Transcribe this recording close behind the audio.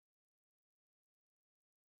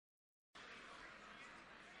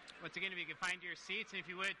Once again, if you can find your seats, and if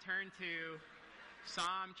you would, turn to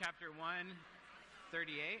Psalm chapter 138.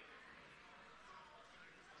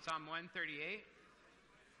 Psalm 138.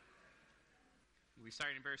 We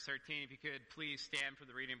start in verse 13. If you could please stand for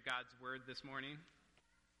the reading of God's word this morning.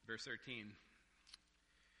 Verse 13.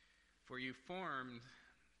 For you formed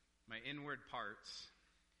my inward parts.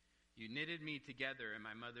 You knitted me together in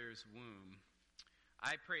my mother's womb.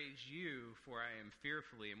 I praise you, for I am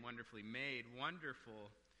fearfully and wonderfully made.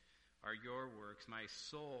 Wonderful are your works. My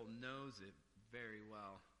soul knows it very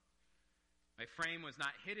well. My frame was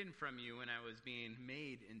not hidden from you when I was being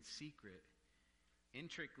made in secret,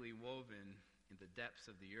 intricately woven in the depths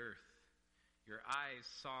of the earth. Your eyes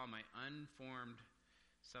saw my unformed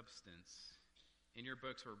substance. In your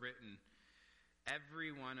books were written, every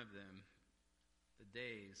one of them, the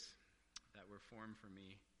days that were formed for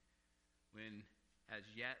me, when as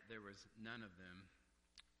yet there was none of them.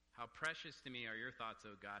 How precious to me are your thoughts,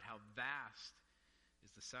 O God. How vast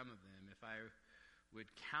is the sum of them. If I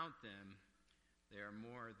would count them, they are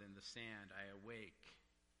more than the sand. I awake,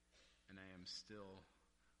 and I am still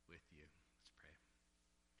with you. Let's pray.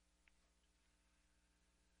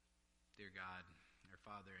 Dear God, our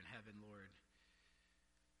Father in heaven, Lord,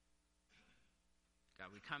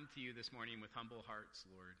 God, we come to you this morning with humble hearts,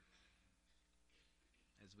 Lord,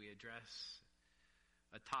 as we address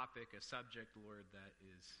a topic, a subject, Lord, that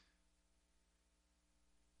is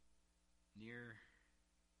near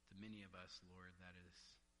to many of us, Lord, that is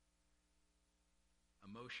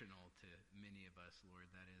emotional to many of us,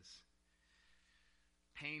 Lord, that is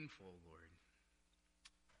painful, Lord.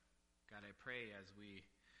 God, I pray as we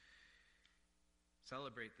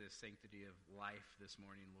celebrate this sanctity of life this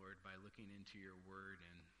morning, Lord, by looking into your word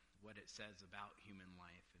and what it says about human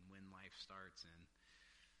life and when life starts and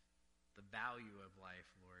the value of life,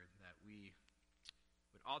 Lord, that we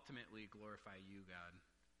would ultimately glorify you, God.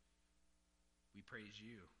 We praise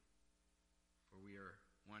you, for we are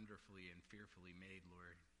wonderfully and fearfully made,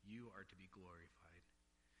 Lord. You are to be glorified.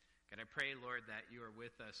 God, I pray, Lord, that you are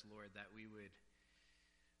with us, Lord, that we would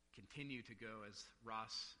continue to go, as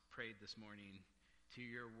Ross prayed this morning, to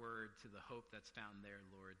your word, to the hope that's found there,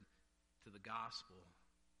 Lord, to the gospel,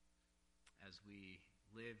 as we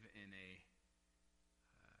live in a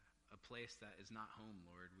place that is not home,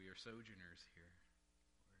 Lord. We are sojourners here, Lord.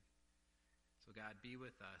 So God, be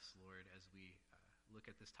with us, Lord, as we look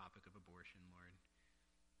at this topic of abortion, Lord,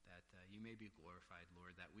 that you may be glorified,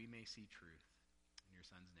 Lord, that we may see truth. In your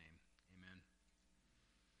Son's name, amen.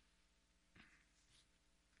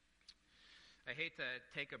 I hate to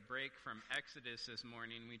take a break from Exodus this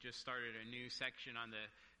morning. We just started a new section on the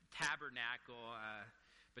tabernacle,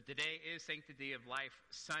 but today is Sanctity of Life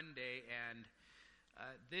Sunday, and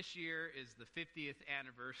this year is the 50th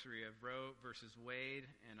anniversary of Roe versus Wade,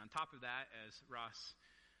 and on top of that, as Ross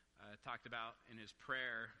talked about in his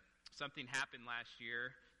prayer, something happened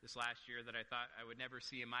this last year that I thought I would never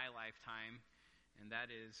see in my lifetime, and that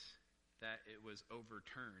is that it was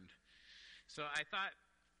overturned. So I thought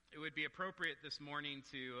it would be appropriate this morning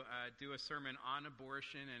to do a sermon on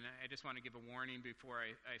abortion, and I just want to give a warning before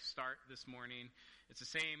I start this morning. It's the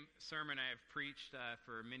same sermon I have preached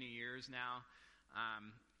for many years now.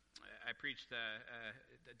 I preached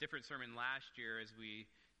a different sermon last year as we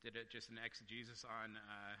did just an exegesis on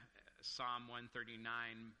Psalm 139,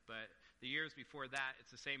 but the years before that,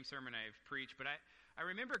 it's the same sermon I've preached. But I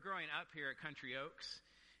remember growing up here at Country Oaks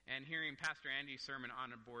and hearing Pastor Andy's sermon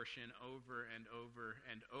on abortion over and over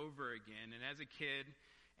and over again. And as a kid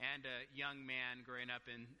and a young man growing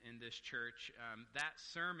up in this church, that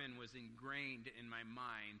sermon was ingrained in my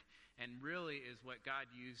mind and really is what God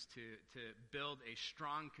used to build a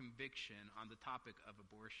strong conviction on the topic of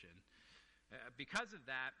abortion. Because of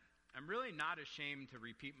that, I'm really not ashamed to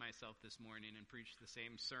repeat myself this morning and preach the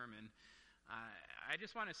same sermon. I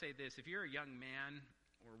just want to say this. If you're a young man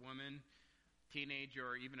or woman, teenager,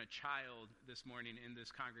 or even a child this morning in this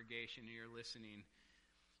congregation and you're listening,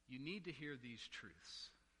 you need to hear these truths.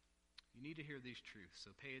 You need to hear these truths, so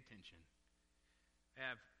pay attention. I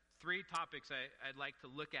have 3 topics I'd like to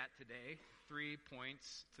look at today, 3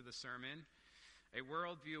 points to the sermon. A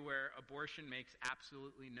worldview where abortion makes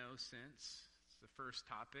absolutely no sense. It's the first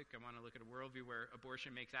topic. I want to look at a worldview where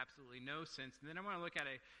abortion makes absolutely no sense. And then I want to look at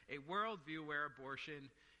a worldview where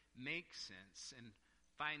abortion makes sense. And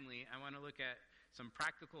finally, I want to look at some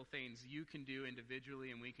practical things you can do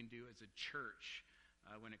individually and we can do as a church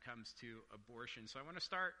when it comes to abortion. So I want to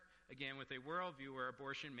start again with a worldview where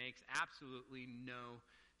abortion makes absolutely no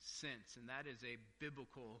sense, and that is a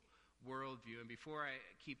biblical worldview. And before I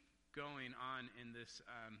keep going on in this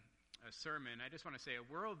sermon, I just want to say a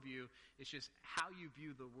worldview is just how you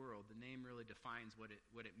view the world. The name really defines what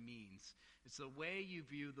it means. It's the way you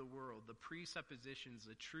view the world, the presuppositions,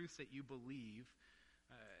 the truths that you believe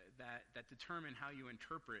that determine how you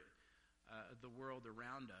interpret the world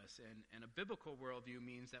around us. And a biblical worldview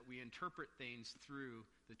means that we interpret things through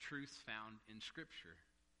the truths found in Scripture.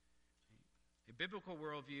 A biblical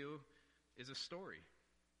worldview is a story.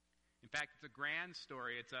 In fact, it's a grand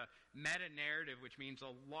story. It's a meta-narrative, which means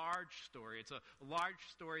a large story. It's a large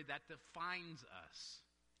story that defines us.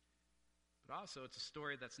 But also, it's a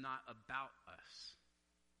story that's not about us.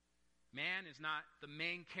 Man is not the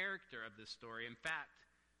main character of this story. In fact,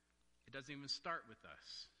 it doesn't even start with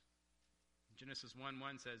us. Genesis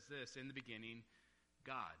 1:1 says this, in the beginning,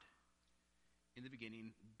 God. In the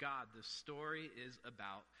beginning, God. The story is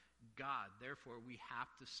about God. Therefore, we have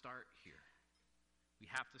to start here. We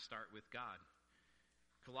have to start with God.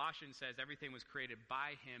 Colossians says everything was created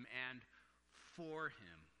by him and for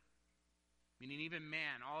him. Meaning even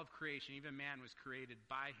man, all of creation, even man was created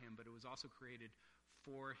by him, but it was also created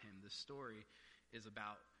for him. The story is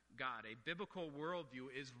about God. A biblical worldview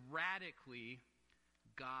is radically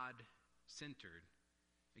God-centered.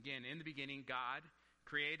 Again, in the beginning, God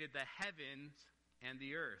created the heavens and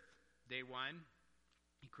the earth. Day 1,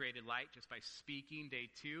 he created light just by speaking. Day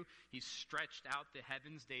 2, he stretched out the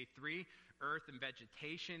heavens. Day 3, earth and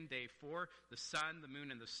vegetation. Day 4, the sun, the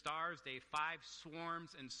moon, and the stars. Day 5,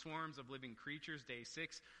 swarms and swarms of living creatures. Day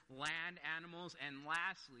 6, land animals. And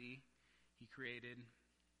lastly, he created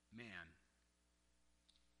man.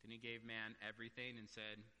 Then he gave man everything and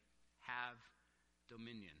said, have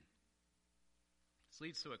dominion. This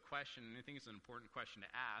leads to a question, and I think it's an important question to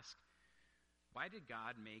ask. Why did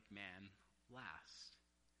God make man last?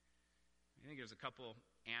 I think there's a couple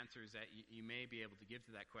answers that you may be able to give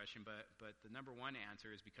to that question, but the number one answer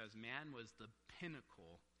is because man was the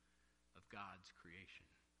pinnacle of God's creation.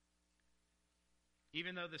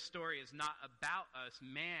 Even though the story is not about us,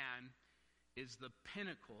 man is the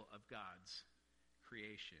pinnacle of God's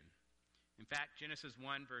creation. In fact, Genesis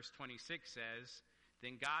 1 verse 26 says,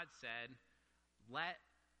 then God said, let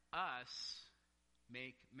us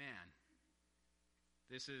make man.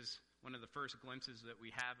 This is one of the first glimpses that we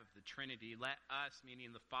have of the Trinity. Let us, meaning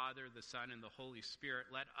the Father, the Son, and the Holy Spirit,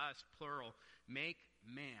 let us, plural, make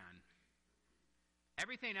man.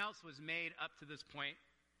 Everything else was made up to this point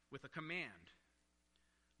with a command.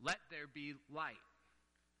 Let there be light.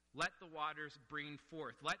 Let the waters bring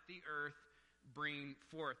forth. Let the earth bring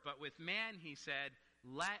forth. But with man, he said,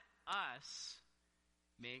 let us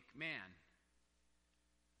make man.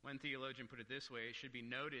 One theologian put it this way, it should be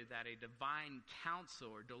noted that a divine counsel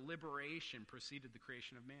or deliberation preceded the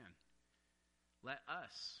creation of man. Let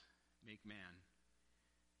us make man.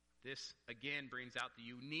 This, again, brings out the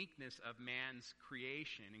uniqueness of man's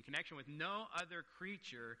creation. In connection with no other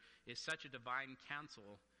creature is such a divine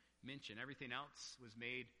counsel mentioned. Everything else was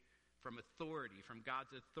made from authority, from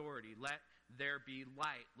God's authority. Let there be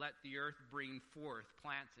light. Let the earth bring forth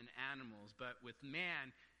plants and animals. But with man,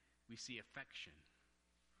 we see affection.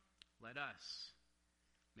 Let us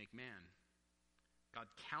make man. God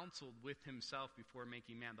counseled with himself before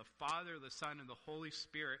making man. The Father, the Son, and the Holy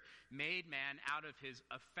Spirit made man out of his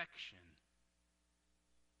affection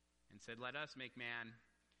and said, let us make man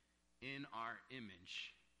in our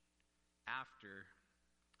image, after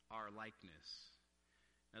our likeness.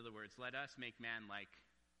 In other words, let us make man like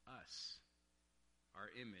us, our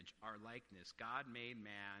image, our likeness. God made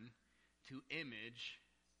man to image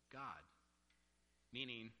God,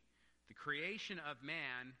 meaning the creation of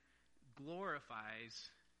man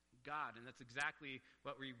glorifies God. And that's exactly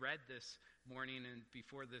what we read this morning and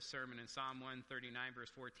before this sermon in Psalm 139,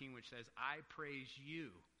 verse 14, which says, I praise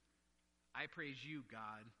you. I praise you,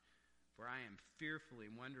 God, for I am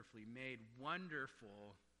fearfully and wonderfully made.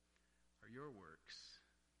 Wonderful are your works.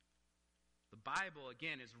 The Bible,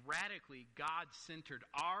 again, is radically God-centered.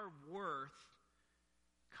 Our worth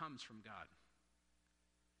comes from God.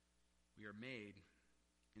 We are made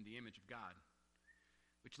in the image of God.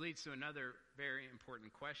 Which leads to another very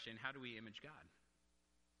important question. How do we image God?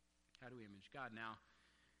 How do we image God? Now,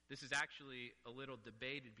 this is actually a little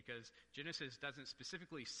debated because Genesis doesn't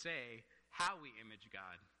specifically say how we image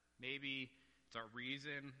God. Maybe it's our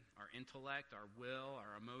reason, our intellect, our will,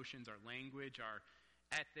 our emotions, our language, our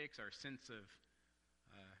ethics, our sense of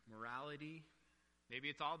morality. Maybe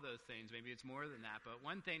it's all those things. Maybe it's more than that. But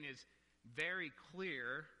one thing is very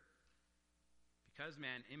clear. Because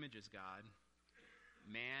man images God,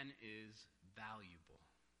 man is valuable.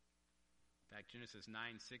 In fact, Genesis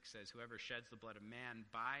 9:6 says, whoever sheds the blood of man,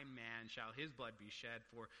 by man shall his blood be shed,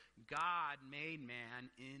 for God made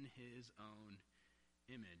man in his own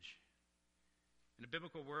image. In a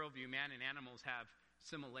biblical worldview, man and animals have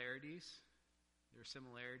similarities. There are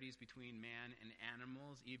similarities between man and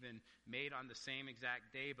animals, even made on the same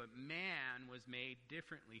exact day, but man was made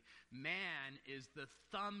differently. Man is the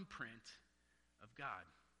thumbprint of God.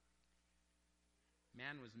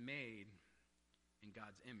 Man was made in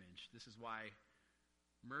God's image. This is why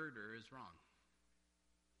murder is wrong.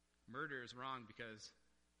 Murder is wrong because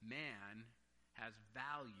man has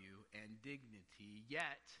value and dignity,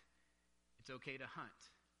 yet it's okay to hunt.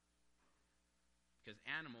 Because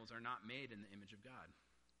animals are not made in the image of God.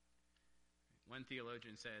 One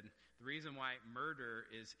theologian said, the reason why murder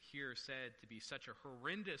is here said to be such a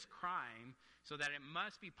horrendous crime, so that it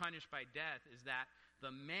must be punished by death, is that the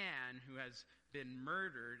man who has been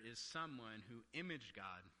murdered is someone who imaged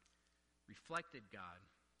God, reflected God,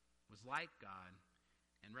 was like God,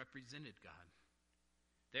 and represented God.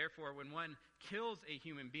 Therefore, when one kills a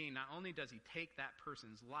human being, not only does he take that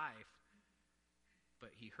person's life, but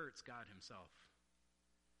he hurts God himself.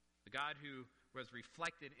 The God who was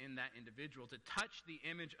reflected in that individual. To touch the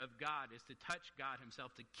image of God is to touch God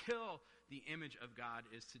himself. To kill the image of God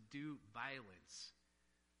is to do violence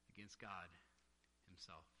against God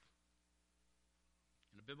himself.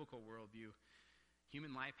 In a biblical worldview,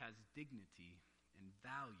 human life has dignity and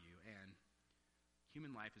value, and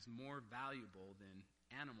human life is more valuable than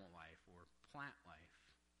animal life or plant life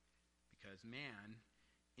because man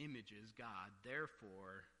images God.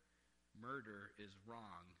 Therefore, murder is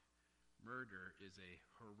wrong. Murder is a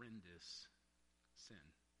horrendous sin.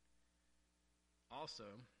 Also,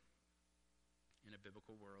 in a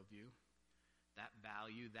biblical worldview, that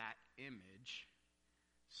value, that image,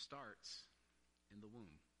 starts in the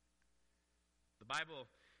womb. The Bible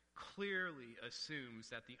clearly assumes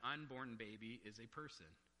that the unborn baby is a person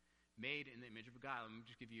made in the image of God. Let me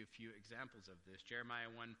just give you a few examples of this. Jeremiah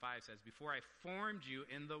 1:5 says, "Before I formed you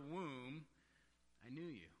in the womb, I knew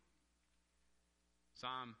you."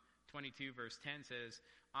 Psalm 22 verse 10 says,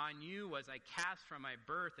 "On you was I cast from my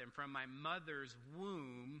birth, and from my mother's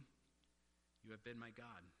womb you have been my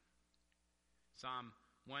God." Psalm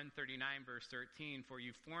 139 verse 13, "For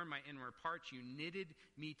you formed my inward parts, you knitted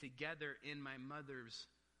me together in my mother's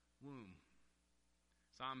womb."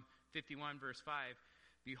 Psalm 51 verse 5,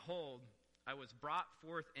 "Behold, I was brought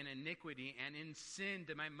forth in iniquity, and in sin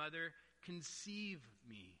did my mother conceive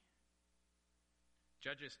me."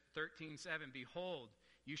 Judges 13:7, "Behold,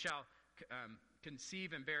 you shall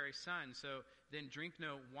conceive and bear a son, so then drink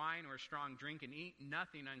no wine or strong drink, and eat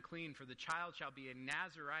nothing unclean, for the child shall be a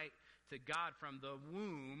Nazirite to God from the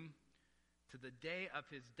womb to the day of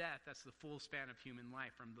his death." That's the full span of human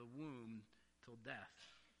life, from the womb till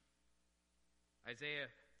death.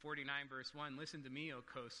 Isaiah 49 verse 1, "Listen to me, O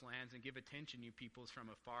coastlands, and give attention, you peoples from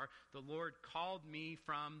afar. The Lord called me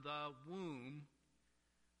from the womb,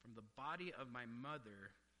 from the body of my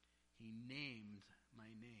mother, he named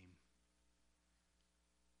my name."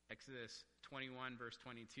 Exodus 21 verse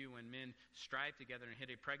 22, "When men strive together and hit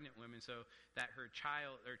a pregnant woman so that her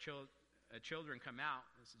child or children come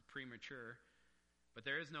out," this is premature, "but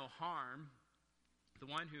there is no harm, the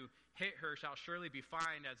one who hit her shall surely be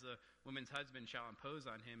fined, as the woman's husband shall impose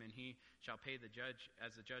on him, and he shall pay the judge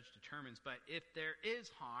as the judge determines. But if there is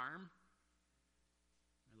harm,"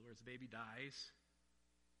 in other words, the baby dies,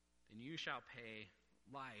 "then you shall pay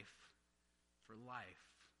life for life."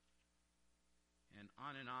 And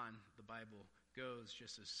on the Bible goes,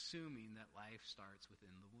 just assuming that life starts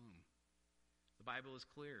within the womb. The Bible is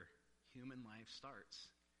clear. Human life starts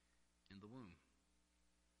in the womb.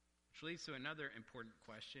 Which leads to another important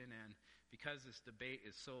question, and because this debate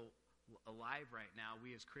is so alive right now,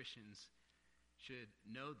 we as Christians should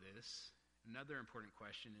know this. Another important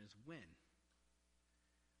question is when?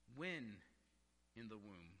 When in the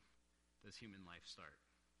womb does human life start?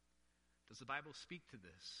 Does the Bible speak to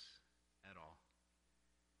this at all?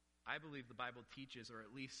 I believe the Bible teaches, or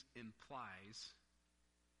at least implies,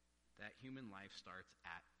 that human life starts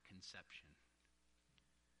at conception.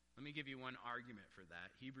 Let me give you one argument for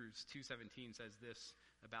that. Hebrews 2:17 says this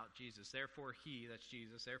about Jesus. "Therefore he," that's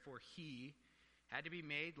Jesus, "therefore he had to be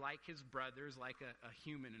made like his brothers," like a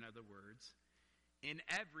human, in other words, "in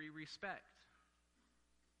every respect."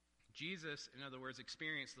 Jesus, in other words,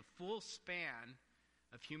 experienced the full span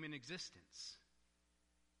of human existence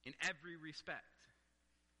in every respect.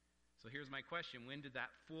 So here's my question. When did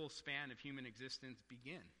that full span of human existence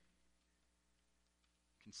begin?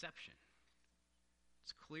 Conception.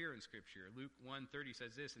 It's clear in Scripture. Luke 1:30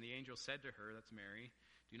 says this, "And the angel said to her," that's Mary,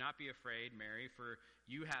 "Do not be afraid, Mary, for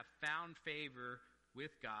you have found favor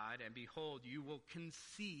with God, and behold, you will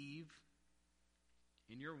conceive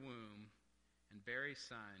in your womb and bear a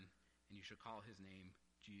son, and you shall call his name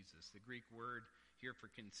Jesus." The Greek word here for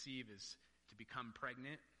conceive is to become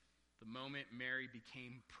pregnant. The moment Mary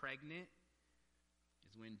became pregnant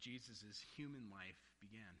is when Jesus' human life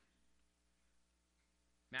began.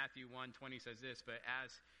 Matthew 1:20 says this, "But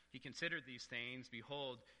as he considered these things,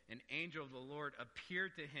 behold, an angel of the Lord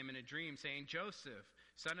appeared to him in a dream, saying, 'Joseph,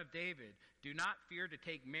 son of David, do not fear to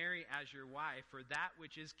take Mary as your wife, for that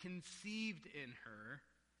which is conceived in her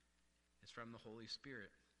is from the Holy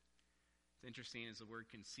Spirit.'" It's interesting, as the word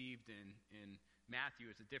conceived in Matthew,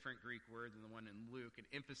 it's a different Greek word than the one in Luke. It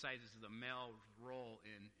emphasizes the male role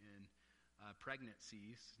in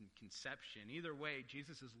pregnancies and conception. Either way,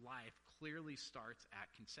 Jesus' life clearly starts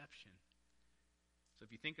at conception. So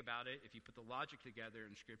if you think about it, if you put the logic together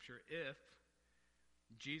in Scripture, if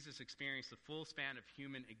Jesus experienced the full span of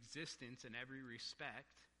human existence in every respect,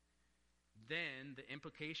 then the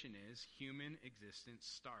implication is human existence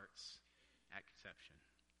starts at conception.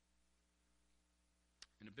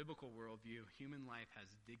 In a biblical worldview, human life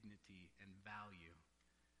has dignity and value.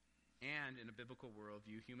 And in a biblical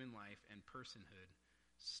worldview, human life and personhood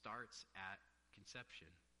starts at conception.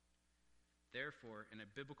 Therefore, in a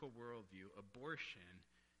biblical worldview, abortion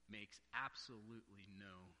makes absolutely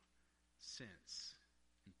no sense.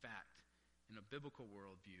 In fact, in a biblical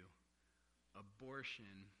worldview,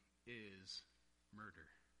 abortion is murder.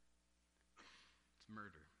 It's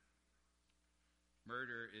murder.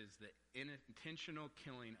 Murder is the intentional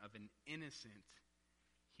killing of an innocent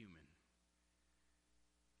human.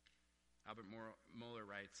 Albert Mohler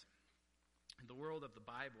writes, "In the world of the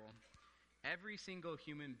Bible, every single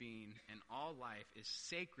human being and all life is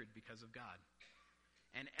sacred because of God.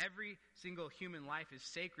 And every single human life is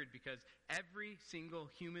sacred because every single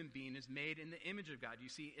human being is made in the image of God." You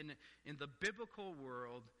see, in the biblical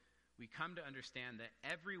world, we come to understand that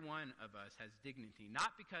every one of us has dignity,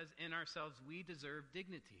 not because in ourselves we deserve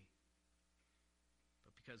dignity,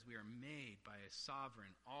 but because we are made by a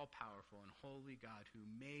sovereign, all-powerful, and holy God who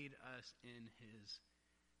made us in his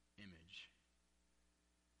image.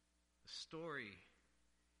 The story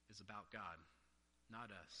is about God, not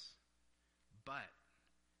us. But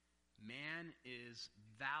man is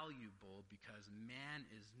valuable because man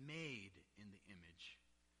is made in the image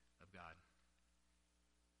of God.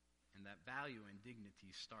 And that value and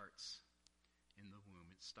dignity starts in the womb.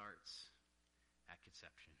 It starts at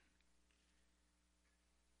conception.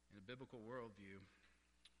 In a biblical worldview,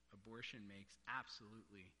 abortion makes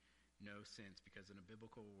absolutely no sense because in a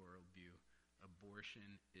biblical worldview,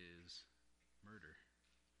 abortion is murder.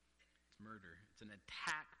 It's murder. It's an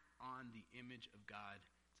attack on the image of God.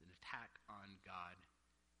 It's an attack on God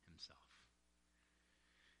himself.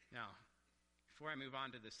 Now, before I move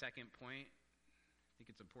on to the second point, I think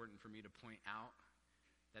it's important for me to point out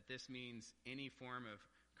that this means any form of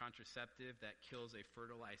contraceptive that kills a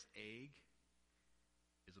fertilized egg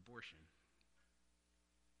is abortion.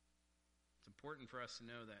 It's important for us to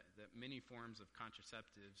know that many forms of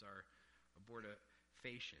contraceptives are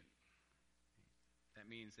abortifacient. That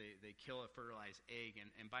means they kill a fertilized egg.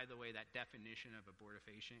 And by the way, that definition of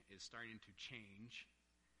abortifacient is starting to change.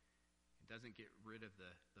 It doesn't get rid of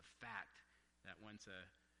the fact that once a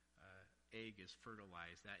egg is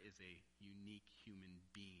fertilized, that is a unique human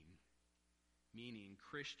being. Meaning,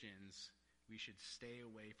 Christians, we should stay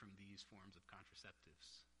away from these forms of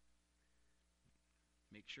contraceptives.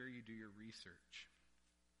 Make sure you do your research.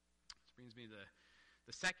 This brings me to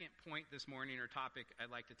the second point this morning, or topic I'd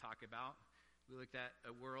like to talk about. We looked at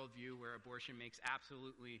a worldview where abortion makes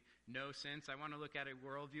absolutely no sense. I want to look at a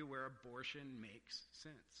worldview where abortion makes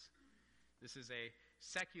sense. This is a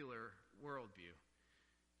secular worldview.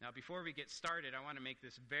 Now, before we get started, I want to make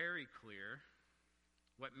this very clear.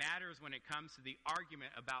 What matters when it comes to the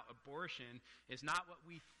argument about abortion is not what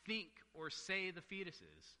we think or say the fetus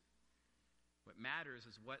is. What matters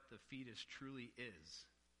is what the fetus truly is.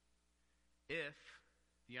 If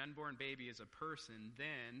the unborn baby is a person,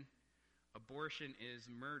 then abortion is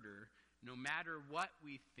murder, no matter what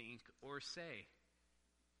we think or say,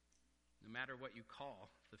 no matter what you call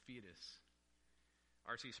the fetus.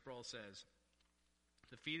 R.C. Sproul says,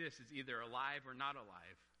 "The fetus is either alive or not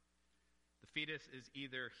alive. The fetus is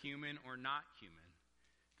either human or not human.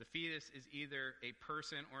 The fetus is either a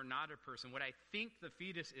person or not a person. What I think the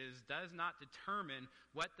fetus is does not determine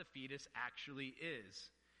what the fetus actually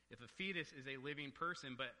is. If a fetus is a living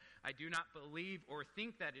person, but I do not believe or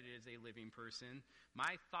think that it is a living person,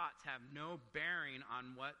 my thoughts have no bearing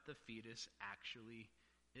on what the fetus actually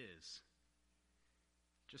is."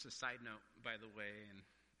 Just a side note, by the way, and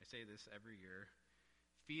I say this every year,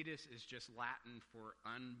 fetus is just Latin for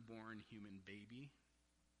unborn human baby.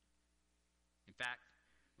 In fact,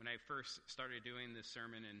 When I first started doing this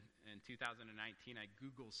sermon in 2019, I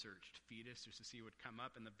Google searched fetus just to see what would come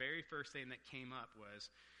up. And the very first thing that came up was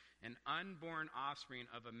an unborn offspring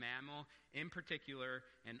of a mammal, in particular,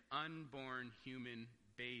 an unborn human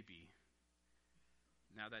baby.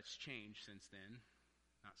 Now that's changed since then.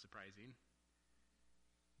 Not surprising.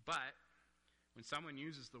 But when someone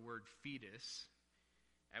uses the word fetus,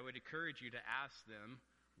 I would encourage you to ask them,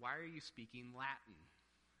 why are you speaking Latin?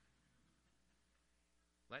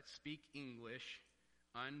 Let's speak English,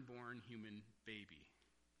 unborn human baby.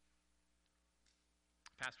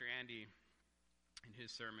 Pastor Andy, in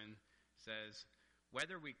his sermon, says,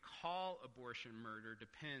 whether we call abortion murder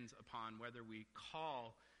depends upon whether we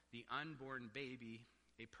call the unborn baby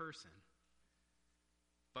a person.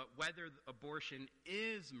 But whether abortion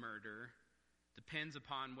is murder depends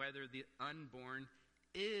upon whether the unborn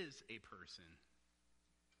is a person.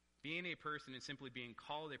 Being a person and simply being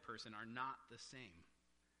called a person are not the same.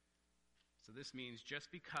 So this means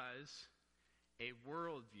just because a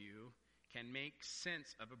worldview can make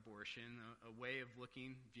sense of abortion, a way of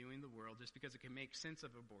viewing the world, just because it can make sense of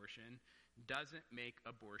abortion, doesn't make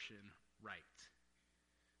abortion right.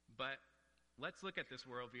 But let's look at this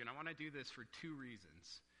worldview, and I want to do this for two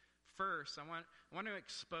reasons. First, I want to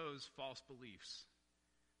expose false beliefs.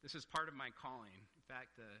 This is part of my calling. In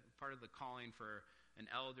fact, part of the calling for an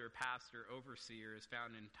elder, pastor, overseer is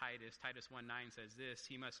found in Titus. Titus 1:9 says this,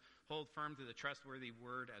 he must hold firm to the trustworthy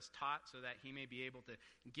word as taught so that he may be able to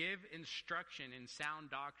give instruction in sound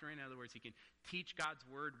doctrine. In other words, he can teach God's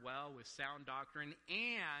word well with sound doctrine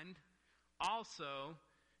and also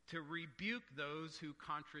to rebuke those who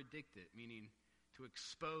contradict it, meaning to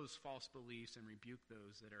expose false beliefs and rebuke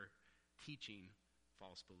those that are teaching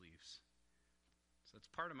false beliefs. So that's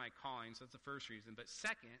part of my calling, so that's the first reason. But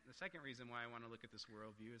the second reason why I want to look at this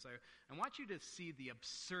worldview is I want you to see the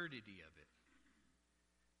absurdity of it.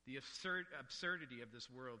 The absurdity of this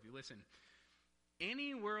worldview. Listen,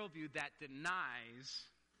 any worldview that denies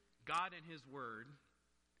God and his word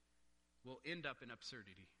will end up in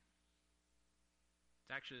absurdity.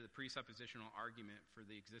 It's actually the presuppositional argument for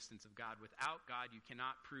the existence of God. Without God, you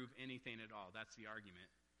cannot prove anything at all. That's the argument.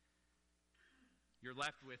 You're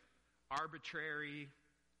left with arbitrary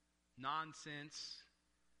nonsense,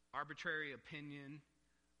 arbitrary opinion,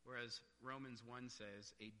 whereas Romans 1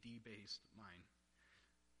 says a debased mind.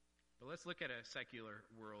 But let's look at a secular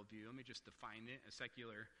worldview. Let me just define it. A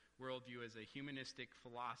secular worldview is a humanistic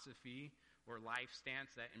philosophy or life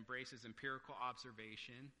stance that embraces empirical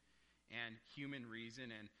observation and human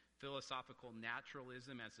reason and philosophical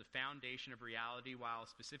naturalism as the foundation of reality while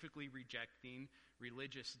specifically rejecting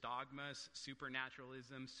religious dogmas,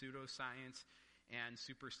 supernaturalism, pseudoscience, and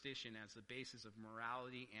superstition as the basis of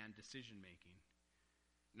morality and decision-making.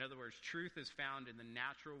 In other words, truth is found in the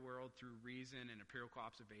natural world through reason and empirical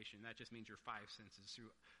observation. That just means your five senses.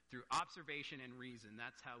 Through observation and reason,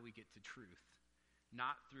 that's how we get to truth.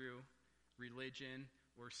 Not through religion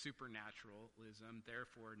or supernaturalism,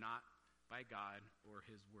 therefore not by God or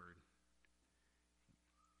his word.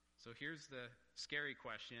 So here's the scary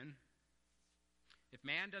question. If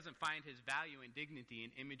man doesn't find his value and dignity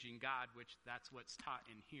in imaging God, which that's what's taught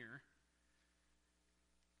in here,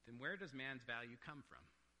 then where does man's value come from?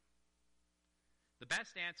 The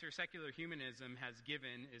best answer secular humanism has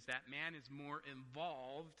given is that man is more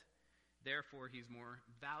involved, therefore he's more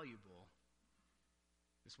valuable.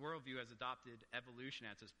 This worldview has adopted evolution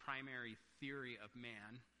as its primary theory of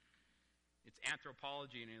man. Its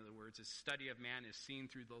anthropology, in other words, its study of man is seen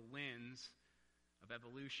through the lens of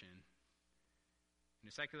evolution. In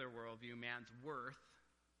a secular worldview, man's worth,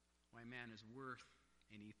 why man is worth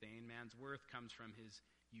anything, man's worth comes from his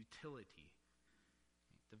utility,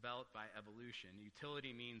 developed by evolution. Utility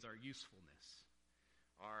means our usefulness,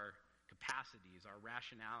 our capacities, our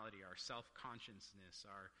rationality, our self-consciousness,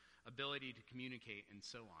 our ability to communicate, and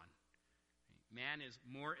so on. Man is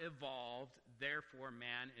more evolved, therefore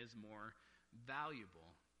man is more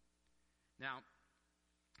valuable. Now,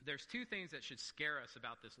 there's two things that should scare us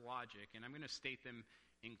about this logic, and I'm going to state them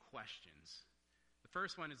in questions. The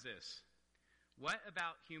first one is this. What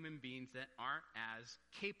about human beings that aren't as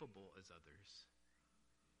capable as others?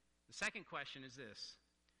 The second question is this.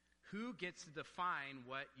 Who gets to define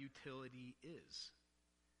what utility is?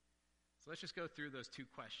 So let's just go through those two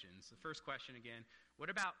questions. The first question again, what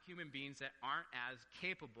about human beings that aren't as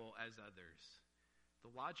capable as others? The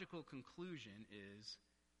logical conclusion is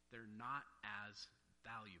they're not as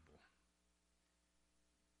valuable.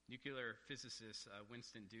 Nuclear physicist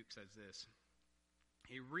Winston Duke says this.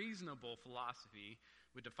 A reasonable philosophy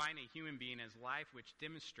would define a human being as life which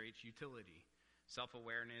demonstrates utility,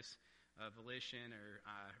 self-awareness, volition, or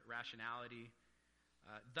rationality.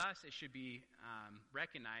 Thus, it should be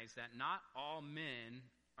recognized that not all men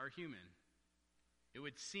are human. It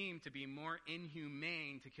would seem to be more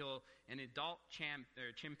inhumane to kill an adult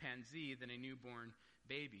chimpanzee than a newborn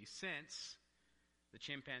baby, since the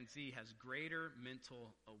chimpanzee has greater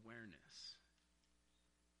mental awareness.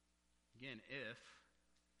 Again, if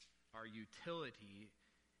our utility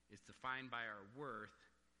is defined by our worth,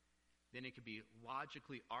 then it could be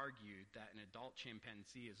logically argued that an adult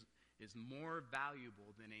chimpanzee is more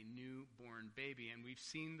valuable than a newborn baby. And we've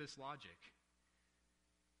seen this logic.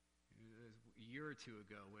 A year or two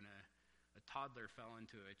ago, when a toddler fell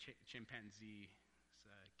into a chimpanzee's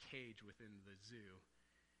cage within the zoo,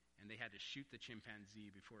 and they had to shoot the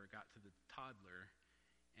chimpanzee before it got to the toddler,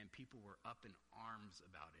 and people were up in arms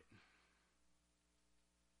about it.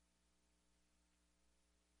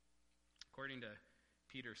 According to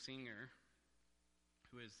Peter Singer,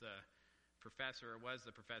 who is the professor, or was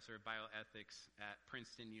the professor of bioethics at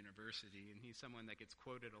Princeton University, and he's someone that gets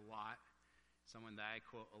quoted a lot, someone that I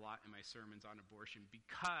quote a lot in my sermons on abortion,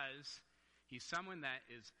 because he's someone that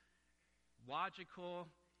is logical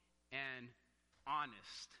and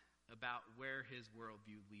honest about where his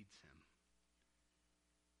worldview leads him.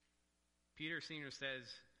 Peter Singer says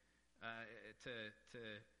to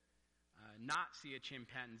not see a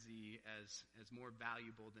chimpanzee as more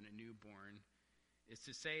valuable than a newborn is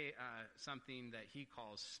to say something that he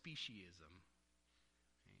calls speciesism.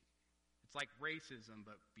 It's like racism,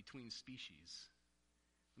 but between species.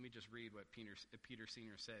 Let me just read what Peter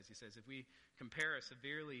Singer says. He says, if we compare a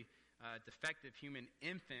severely defective human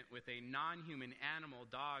infant with a non-human animal,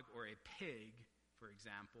 dog, or a pig, for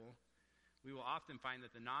example, we will often find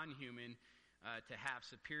that the non-human to have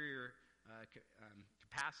superior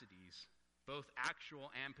capacities, both actual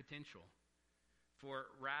and potential, for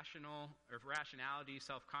rationality,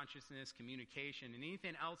 self-consciousness, communication, and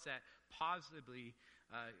anything else that possibly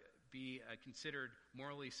be considered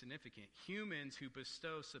morally significant. Humans who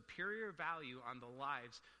bestow superior value on the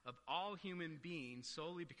lives of all human beings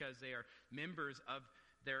solely because they are members of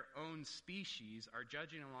their own species are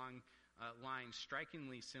judging along lines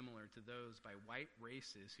strikingly similar to those by white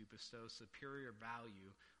races who bestow superior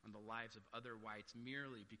value on the lives of other whites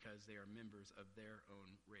merely because they are members of their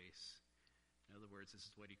own race. In other words, this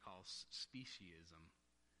is what he calls speciesism.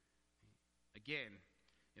 Again,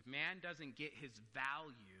 if man doesn't get his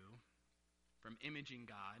value from imaging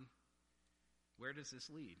God, where does this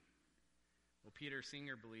lead? Well, Peter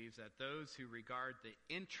Singer believes that those who regard the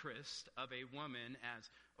interest of a woman as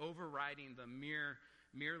overriding the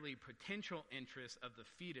merely potential interests of the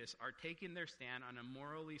fetus are taking their stand on a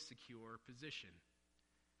morally secure position.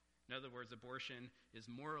 In other words, abortion is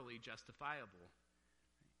morally justifiable.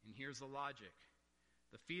 And here's the logic.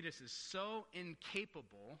 The fetus is so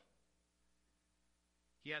incapable,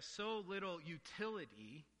 he has so little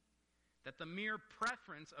utility, that the mere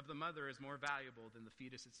preference of the mother is more valuable than the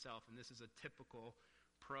fetus itself. And this is a typical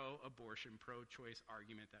pro-abortion, pro-choice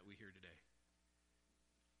argument that we hear today.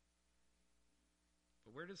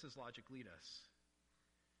 But where does this logic lead us?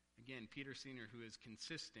 Again, Peter Singer, who is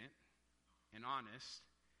consistent and honest,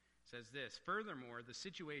 says this: furthermore, the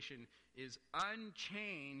situation is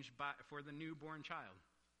unchanged for the newborn child,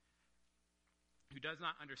 who does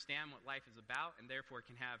not understand what life is about and therefore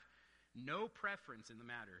can have no preference in the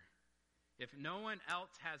matter. If no one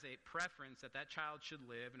else has a preference that child should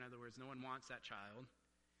live, in other words, no one wants that child,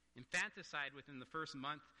 infanticide within the first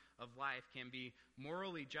month of life can be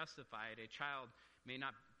morally justified. A child may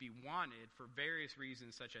not be wanted for various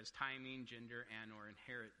reasons such as timing, gender, and or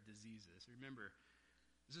inherent diseases. Remember,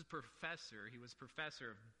 this is he was professor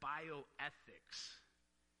of bioethics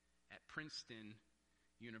at Princeton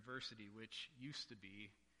University, which used to be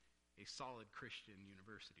a solid Christian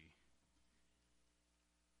university.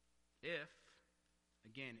 If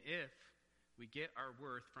we get our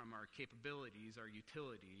worth from our capabilities, our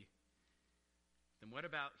utility, then what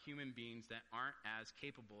about human beings that aren't as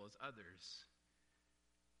capable as others?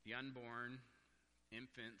 The unborn,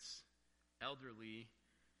 infants, elderly,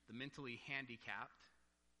 the mentally handicapped.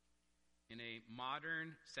 In a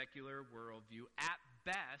modern secular worldview, at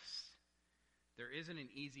best, there isn't an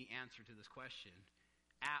easy answer to this question.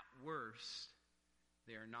 At worst,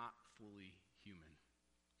 they are not fully human.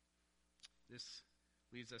 This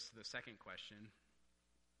leads us to the second question.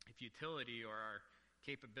 If utility or our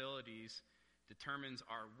capabilities determines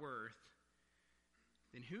our worth,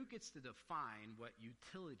 then who gets to define what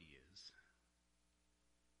utility is?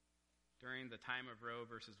 During the time of Roe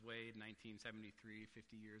versus Wade, 1973,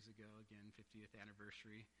 50 years ago, again, 50th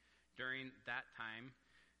anniversary, during that time,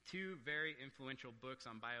 two very influential books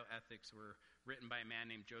on bioethics were written by a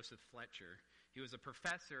man named Joseph Fletcher. He was a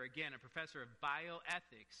professor of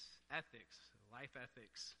bioethics, life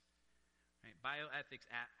ethics, right? Bioethics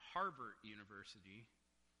at Harvard University,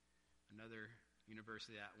 another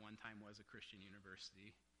university that at one time was a Christian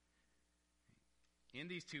university. In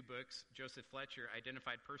these two books, Joseph Fletcher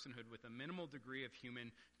identified personhood with a minimal degree of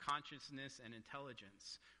human consciousness and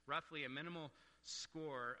intelligence, roughly a minimal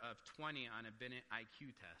score of 20 on a Binet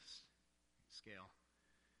IQ test scale.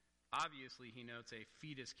 Obviously, he notes a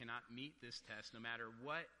fetus cannot meet this test no matter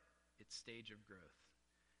what its stage of growth.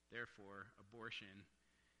 Therefore, abortion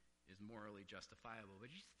is morally justifiable.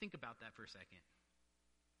 But just think about that for a second.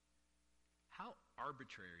 How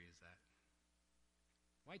arbitrary is that?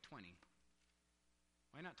 Why 20?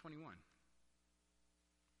 Why not 21?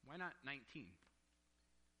 Why not 19?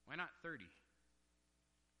 Why not 30?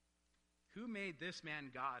 Who made this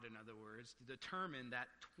man God, in other words, to determine that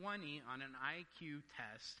 20 on an IQ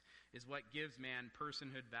test is what gives man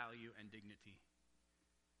personhood, value, and dignity?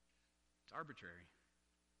 It's arbitrary.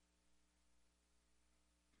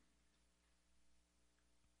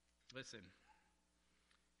 Listen,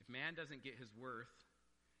 if man doesn't get his worth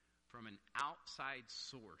from an outside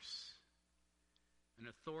source, an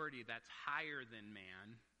authority that's higher than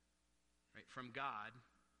man, right, from God,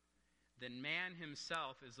 then man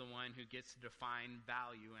himself is the one who gets to define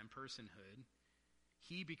value and personhood.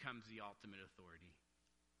 He becomes the ultimate authority.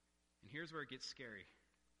 And here's where it gets scary.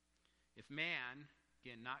 If man,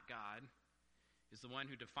 again, not God, is the one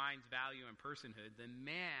who defines value and personhood, then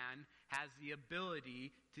man has the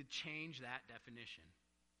ability to change that definition.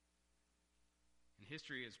 And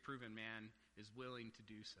history has proven man is willing to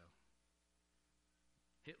do so.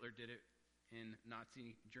 Hitler did it in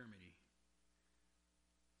Nazi Germany.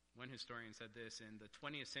 One historian said this: in the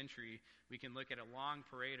 20th century, we can look at a long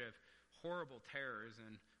parade of horrible terrors,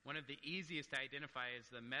 and one of the easiest to identify is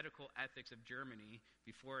the medical ethics of Germany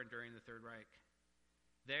before and during the Third Reich.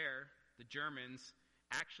 There, the Germans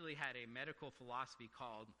actually had a medical philosophy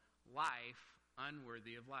called life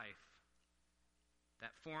unworthy of life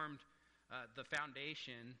that formed the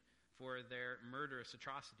foundation for their murderous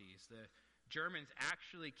atrocities. The Germans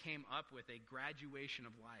actually came up with a graduation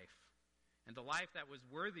of life. And the life that was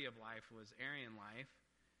worthy of life was Aryan life.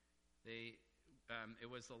 It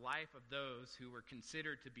was the life of those who were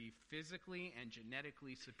considered to be physically and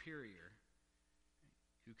genetically superior,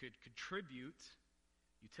 who could contribute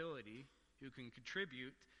utility, who can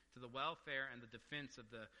contribute to the welfare and the defense of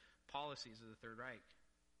the policies of the Third Reich.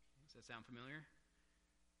 Does that sound familiar?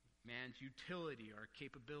 Man's utility or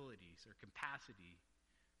capabilities or capacity.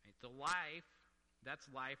 Right? The life, that's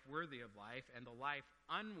life worthy of life, and the life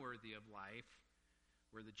unworthy of life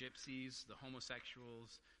were the gypsies, the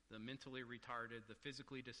homosexuals, the mentally retarded, the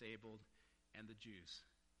physically disabled, and the Jews.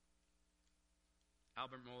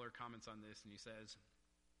 Albert Mohler comments on this, and he says,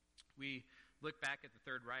 we look back at the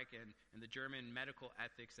Third Reich and the German medical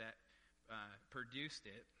ethics that produced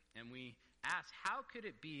it, and we ask, how could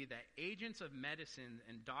it be that agents of medicine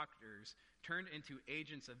and doctors turned into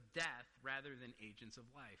agents of death rather than agents of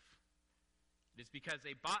life? It is because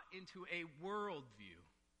they bought into a worldview,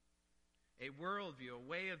 a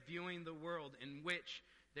way of viewing the world in which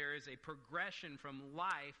there is a progression from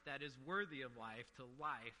life that is worthy of life to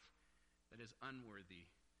life that is unworthy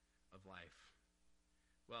of life.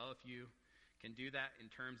 Well, if you can do that in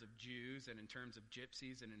terms of Jews and in terms of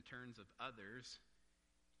gypsies and in terms of others,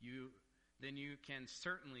 then you can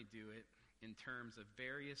certainly do it in terms of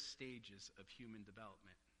various stages of human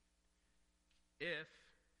development. If,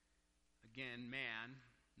 again, man,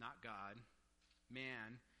 not God,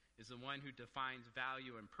 man is the one who defines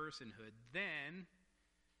value and personhood, then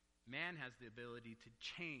man has the ability to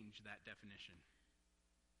change that definition.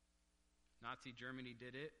 Nazi Germany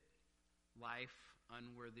did it. Life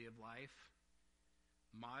unworthy of life.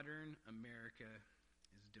 Modern America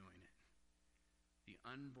is doing it. The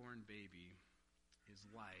unborn baby is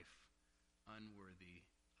life unworthy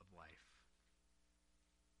of life.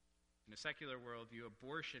 In a secular worldview,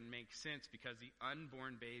 abortion makes sense because the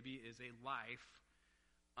unborn baby is a life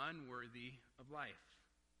unworthy of life.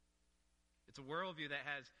 It's a worldview that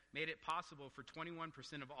has made it possible for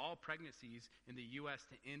 21% of all pregnancies in the U.S.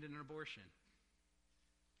 to end in an abortion.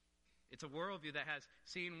 It's a worldview that has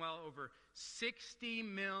seen well over 60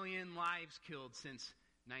 million lives killed since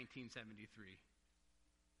 1973.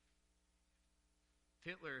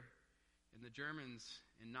 Hitler and the Germans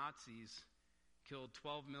and Nazis killed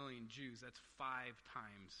 12 million Jews. That's 5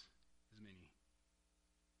 times as many.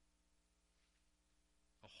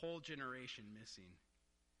 A whole generation missing.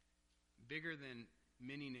 Bigger than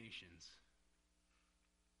many nations.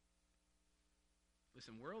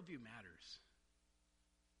 Listen, worldview matters.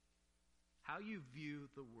 How you view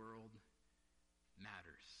the world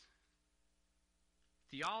matters.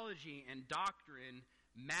 Theology and doctrine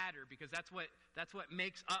matter because that's what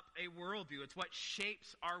makes up a worldview. It's what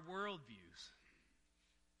shapes our worldviews.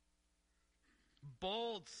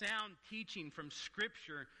 Bold, sound teaching from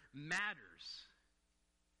Scripture matters.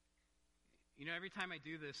 You know, every time I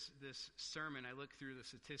do this sermon, I look through the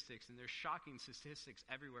statistics, and there's shocking statistics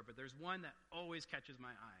everywhere, but there's one that always catches my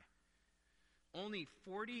eye. Only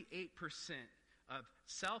 48% of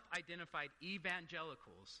self-identified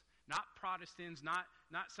evangelicals, not Protestants, not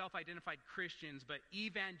self-identified Christians, but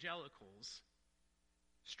evangelicals,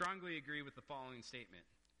 strongly agree with the following statement.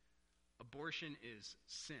 Abortion is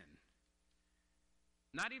sin.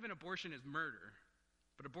 Not even abortion is murder,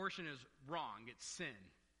 but abortion is wrong. It's sin.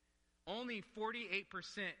 Only 48%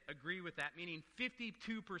 agree with that, meaning 52%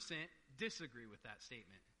 disagree with that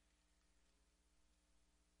statement.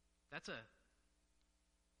 That's a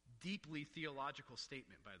deeply theological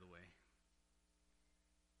statement, by the way.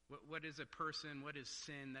 What is a person? What is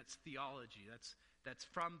sin? That's theology. That's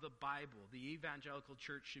from the Bible. The evangelical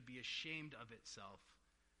church should be ashamed of itself.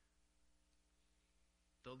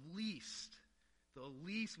 The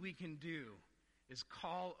least we can do is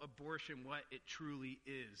call abortion what it truly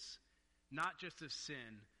is. Not just a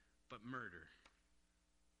sin, but murder.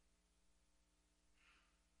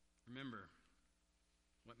 Remember,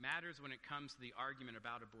 what matters when it comes to the argument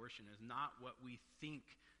about abortion is not what we think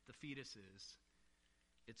the fetus is.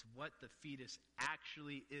 It's what the fetus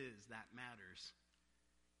actually is that matters.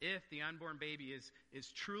 If the unborn baby is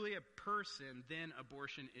truly a person, then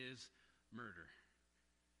abortion is murder.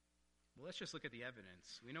 Well, let's just look at the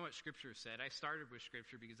evidence. We know what Scripture said. I started with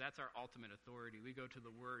Scripture because that's our ultimate authority. We go to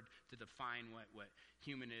the Word to define what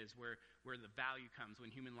human is, where the value comes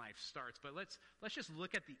when human life starts. But let's just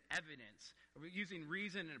look at the evidence. We're using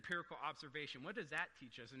reason and empirical observation. What does that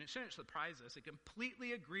teach us? And it shouldn't surprise us. It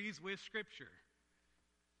completely agrees with Scripture.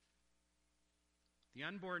 The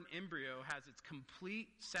unborn embryo has its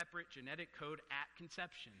complete separate genetic code at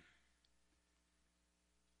conception.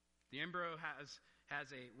 The embryo has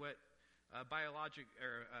what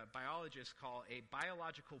biologists call a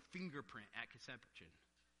biological fingerprint at conception.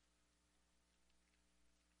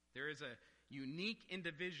 There is a unique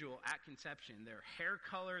individual at conception. Their hair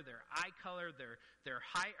color, their eye color, their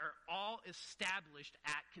height are all established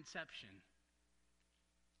at conception.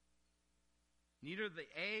 Neither the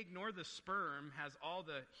egg nor the sperm has all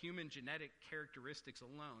the human genetic characteristics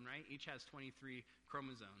alone, right? Each has 23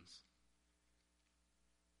 chromosomes.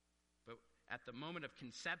 But at the moment of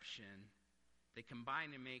conception, they combine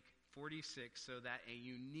and make 46 so that a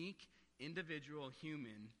unique individual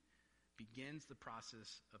human begins the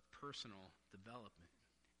process of personal development.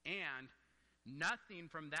 And nothing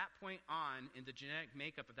from that point on in the genetic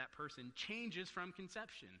makeup of that person changes from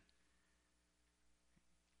conception.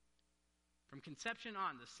 From conception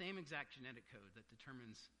on, the same exact genetic code that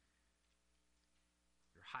determines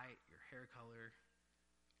your height, your hair color,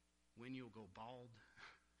 when you'll go bald.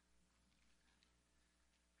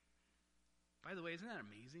 By the way, isn't that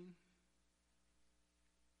amazing?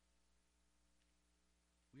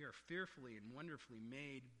 We are fearfully and wonderfully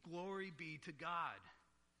made. Glory be to God.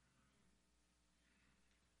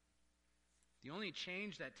 The only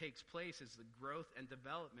change that takes place is the growth and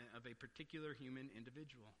development of a particular human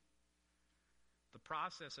individual. The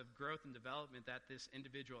process of growth and development that this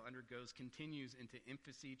individual undergoes continues into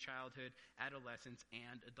infancy, childhood, adolescence,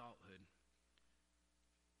 and adulthood.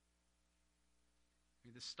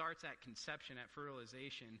 This starts at conception, at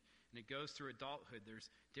fertilization, and it goes through adulthood. There's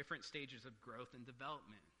different stages of growth and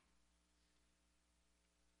development.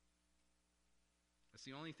 That's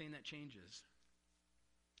the only thing that changes.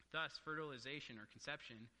 Thus, fertilization or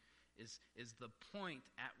conception is the point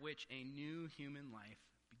at which a new human life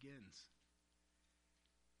begins.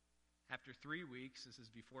 After 3 weeks, this is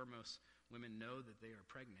before most women know that they are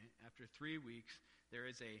pregnant. After 3 weeks, there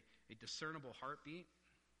is a discernible heartbeat.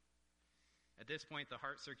 At this point, the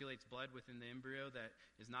heart circulates blood within the embryo that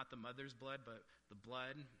is not the mother's blood, but the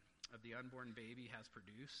blood of the unborn baby has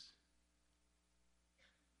produced.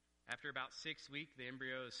 After about 6 weeks, the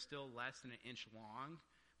embryo is still less than an inch long,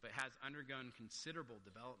 but has undergone considerable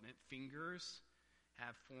development. Fingers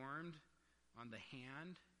have formed on the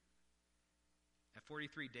hand. At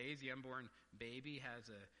 43 days, the unborn baby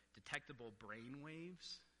has detectable brain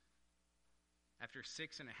waves. After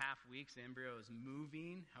 6.5 weeks, the embryo is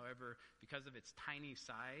moving. However, because of its tiny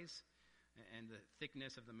size and the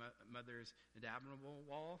thickness of the mother's abdominal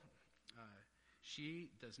wall, she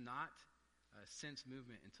does not sense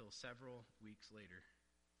movement until several weeks later.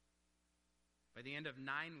 By the end of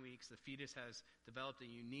 9 weeks, the fetus has developed a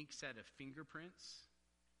unique set of fingerprints,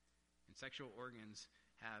 and sexual organs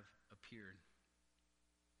have appeared.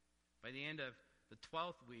 By the end of the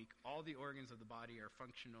 12th week, all the organs of the body are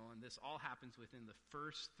functional, and this all happens within the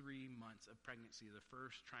first 3 months of pregnancy, the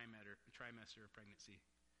first trimester of pregnancy.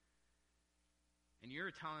 And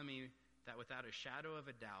you're telling me that without a shadow of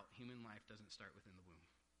a doubt, human life doesn't start within the womb.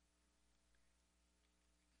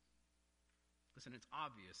 Listen, it's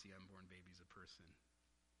obvious the unborn baby's a person.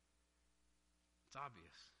 It's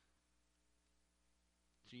obvious.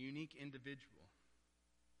 It's a unique individual.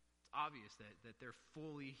 It's obvious that they're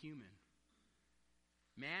fully human.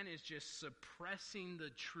 Man is just suppressing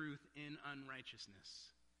the truth in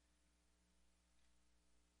unrighteousness.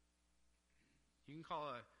 You can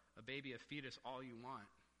call a baby a fetus all you want,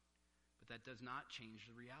 but that does not change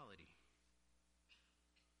the reality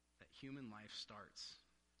that human life starts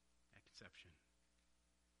at conception.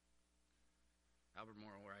 Albert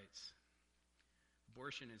Morrill writes,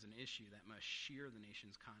 abortion is an issue that must shear the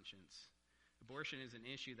nation's conscience. Abortion is an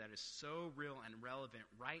issue that is so real and relevant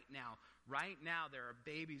right now. Right now, there are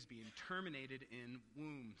babies being terminated in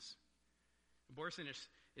wombs. Abortion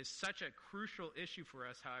is such a crucial issue for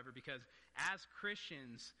us, however, because as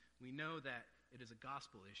Christians, we know that it is a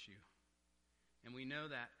gospel issue. And we know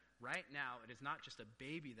that right now, it is not just a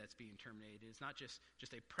baby that's being terminated. It's not just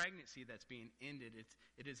a pregnancy that's being ended.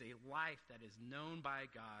 It is a life that is known by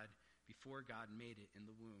God before God made it in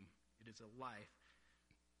the womb. It is a life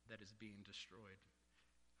that is being destroyed.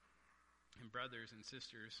 And brothers and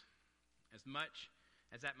sisters, as much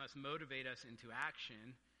as that must motivate us into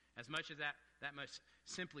action, as much as that must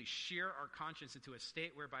simply shear our conscience into a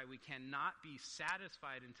state whereby we cannot be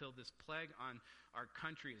satisfied until this plague on our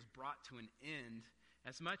country is brought to an end,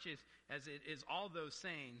 as much as it is all those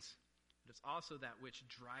things, it is also that which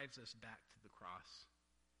drives us back to the cross,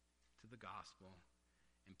 to the gospel,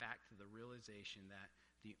 and back to the realization that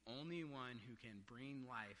the only one who can bring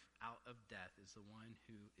life out of death is the one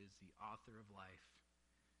who is the author of life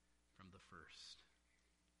from the first.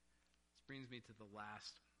 This brings me to the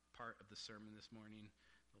last part of the sermon this morning,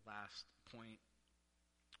 the last point.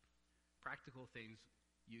 Practical things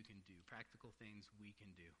you can do, practical things we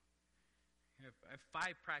can do. I have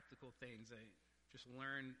 5 practical things I just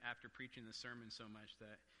learned after preaching the sermon so much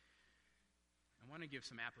that I want to give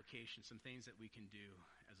some application, some things that we can do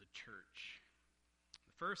as a church.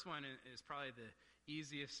 The first one is probably the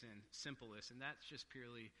easiest and simplest, and that's just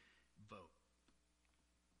purely vote.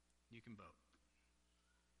 You can vote.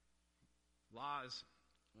 Laws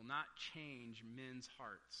will not change men's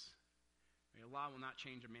hearts. A law will not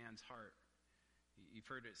change a man's heart. You've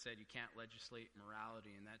heard it said you can't legislate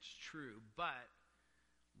morality, and that's true, but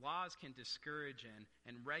laws can discourage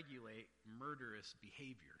and regulate murderous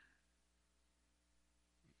behavior.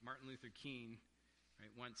 Martin Luther King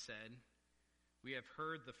once said, "We have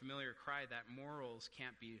heard the familiar cry that morals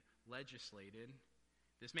can't be legislated.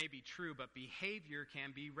 This may be true, but behavior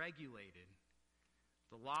can be regulated.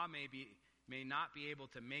 The law may not be able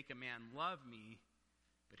to make a man love me,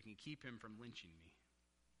 but it can keep him from lynching me."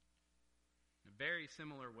 In a very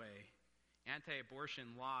similar way,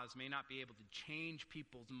 anti-abortion laws may not be able to change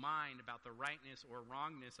people's mind about the rightness or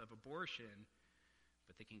wrongness of abortion,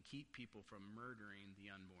 but they can keep people from murdering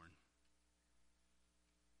the unborn.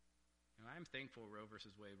 And I'm thankful Roe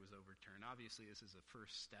versus Wade was overturned. Obviously, this is a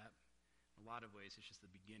first step. In a lot of ways, it's just the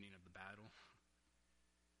beginning of the battle.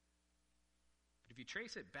 But if you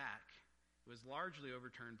trace it back, it was largely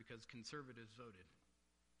overturned because conservatives voted.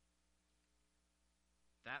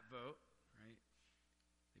 That vote, they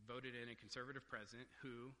voted in a conservative president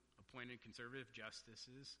who appointed conservative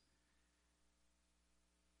justices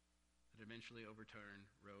that eventually overturned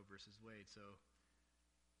Roe versus Wade. So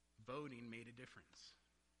voting made a difference.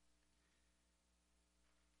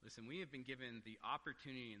 Listen, we have been given the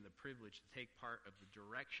opportunity and the privilege to take part of the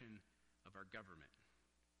direction of our government.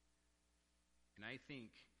 And I think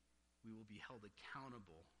we will be held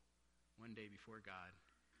accountable one day before God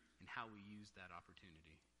in how we use that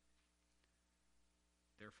opportunity.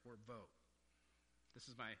 Therefore, vote. This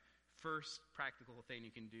is my first practical thing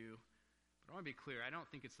you can do. But I want to be clear, I don't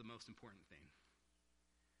think it's the most important thing.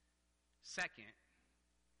 Second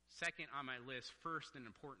on my list, first in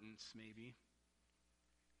importance maybe,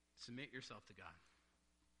 submit yourself to God.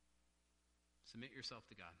 Submit yourself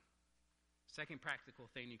to God. Second practical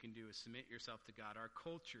thing you can do is submit yourself to God. Our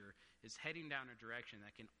culture is heading down a direction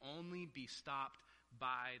that can only be stopped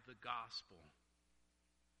by the gospel.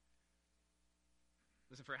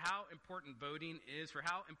 Listen, for how important voting is, for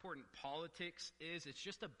how important politics is, it's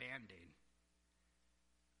just a Band-Aid.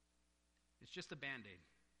 It's just a Band-Aid.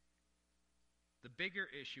 The bigger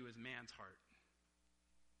issue is man's heart.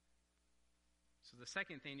 So the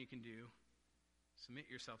second thing you can do, Submit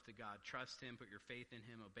yourself to God. Trust him. Put your faith in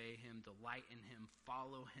him. Obey him. Delight in him.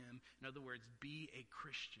 Follow him. In other words, be a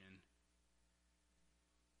Christian.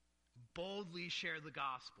 Boldly share the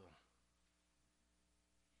gospel.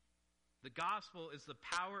 The gospel is the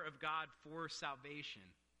power of God for salvation.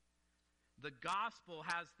 The gospel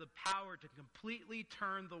has the power to completely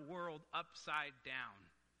turn the world upside down.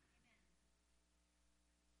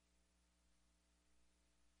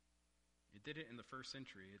 It did it in the first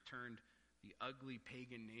century. It turned the ugly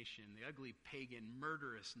pagan nation, the ugly pagan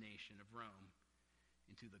murderous nation of Rome,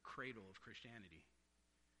 into the cradle of Christianity.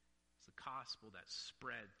 It's the gospel that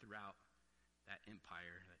spread throughout that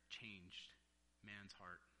empire, that changed man's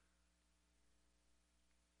heart.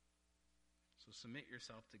 So submit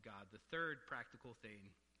yourself to God. The third practical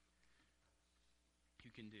thing you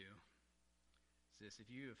can do is this. If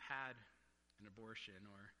you have had an abortion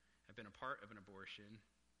or have been a part of an abortion,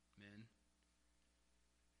 men,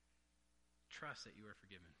 trust that you are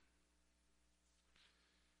forgiven.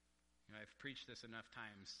 You know, I've preached this enough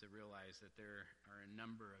times to realize that there are a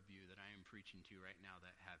number of you that I am preaching to right now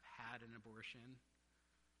that have had an abortion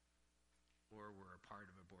or were a part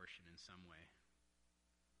of abortion in some way.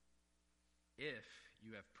 If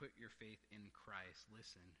you have put your faith in Christ,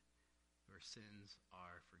 listen, your sins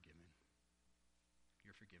are forgiven.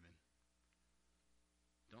 You're forgiven.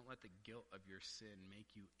 Don't let the guilt of your sin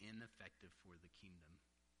make you ineffective for the kingdom.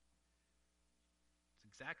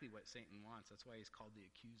 It's exactly what Satan wants. That's why he's called the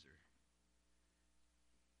accuser.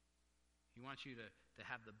 He wants you to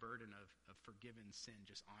have the burden of forgiven sin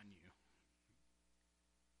just on you.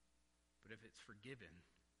 But if it's forgiven,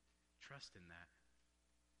 trust in that.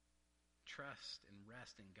 Trust and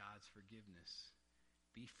rest in God's forgiveness.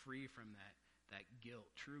 Be free from that guilt,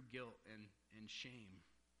 true guilt and shame.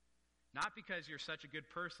 Not because you're such a good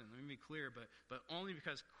person, let me be clear, but only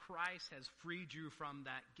because Christ has freed you from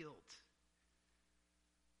that guilt.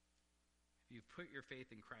 If you've put your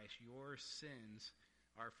faith in Christ, your sins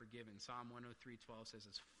are forgiven. Psalm 103:12 says,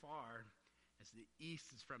 as far as the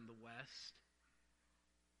east is from the west,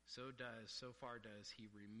 so far does he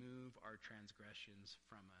remove our transgressions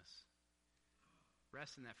from us.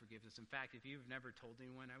 Rest in that forgiveness. In fact, if you've never told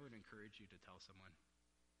anyone, I would encourage you to tell someone.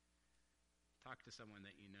 Talk to someone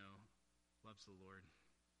that you know loves the Lord.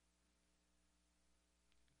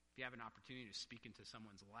 If you have an opportunity to speak into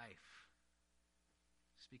someone's life,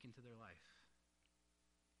 speak into their life.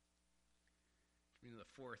 The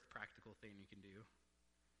fourth practical thing you can do,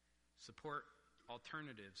 support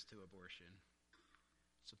alternatives to abortion.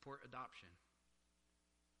 Support adoption.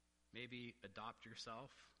 Maybe adopt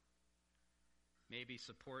yourself. Maybe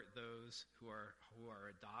support those who are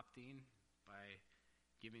adopting by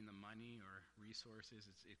giving them money or resources.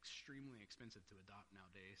 It's extremely expensive to adopt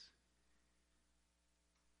nowadays.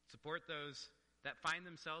 Support those that find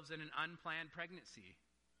themselves in an unplanned pregnancy.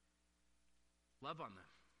 Love on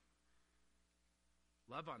them.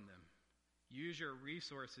 Love on them. Use your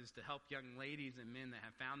resources to help young ladies and men that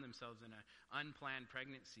have found themselves in an unplanned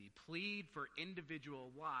pregnancy. Plead for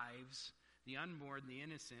individual lives, the unborn, the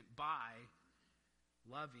innocent, by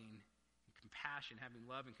loving and compassion, having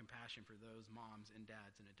love and compassion for those moms and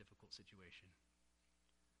dads in a difficult situation.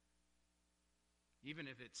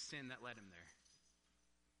 Even if it's sin that led them there.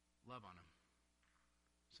 Love on them.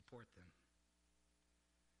 Support them.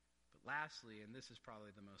 But lastly, and this is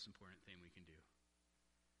probably the most important thing we can do,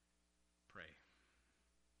 pray.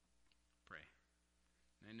 Pray.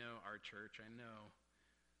 And I know our church, I know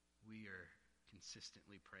we are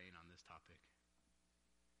consistently praying on this topic.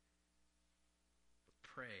 But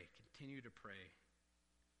pray, continue to pray.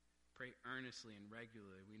 Pray earnestly and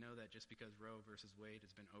regularly. We know that just because Roe versus Wade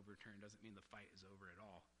has been overturned doesn't mean the fight is over at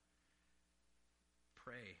all.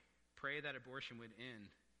 Pray. Pray that abortion would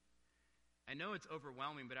end. I know it's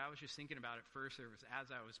overwhelming, but I was just thinking about it first service as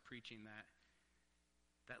I was preaching that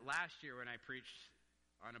last year when I preached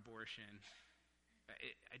on abortion,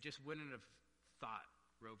 I just wouldn't have thought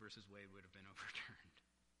Roe versus Wade would have been overturned.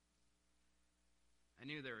 I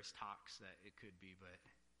knew there was talks that it could be, but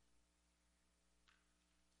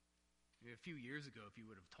a few years ago, if you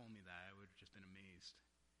would have told me that, I would have just been amazed.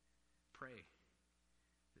 Pray.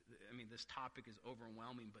 I mean, this topic is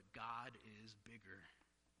overwhelming, but God is bigger.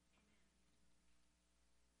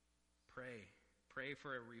 Pray. Pray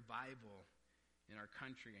for a revival in our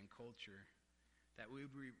country and culture, that we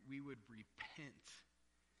would repent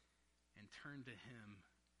and turn to him,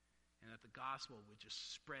 and that the gospel would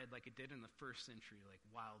just spread like it did in the first century, like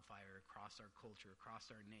wildfire across our culture,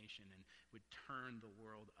 across our nation, and would turn the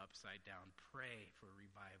world upside down. Pray for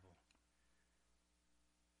revival.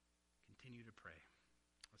 Continue to pray.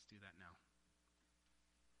 Let's do that now.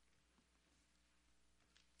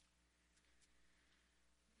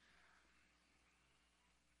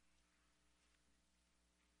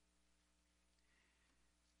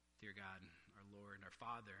 dear God, our Lord, our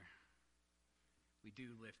Father, we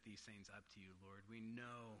do lift these things up to you, Lord. We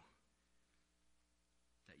know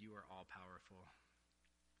that you are all-powerful.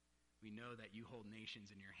 We know that you hold nations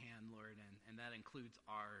in your hand, Lord, and that includes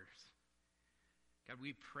ours. God,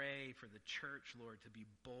 we pray for the church, Lord, to be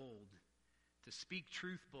bold, to speak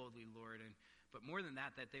truth boldly, Lord, but more than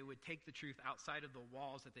that, that they would take the truth outside of the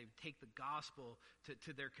walls, that they would take the gospel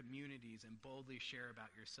to their communities and boldly share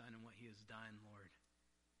about your Son and what he has done, Lord.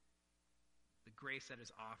 The grace that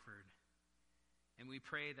is offered. And we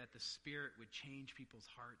pray that the Spirit would change people's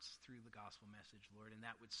hearts through the gospel message, Lord, and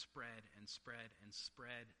that would spread and spread and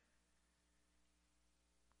spread.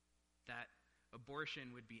 That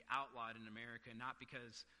abortion would be outlawed in America, not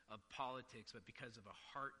because of politics, but because of a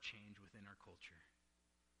heart change within our culture.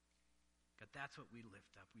 God, that's what we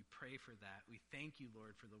lift up. We pray for that. We thank you,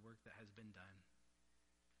 Lord, for the work that has been done.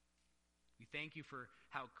 We thank you for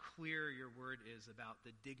how clear your word is about the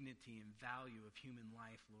dignity and value of human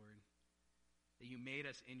life, Lord. That you made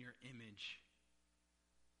us in your image.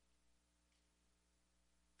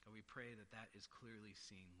 God, we pray that that is clearly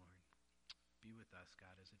seen, Lord. Be with us,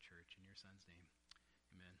 God, as a church. In your Son's name,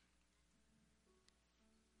 amen.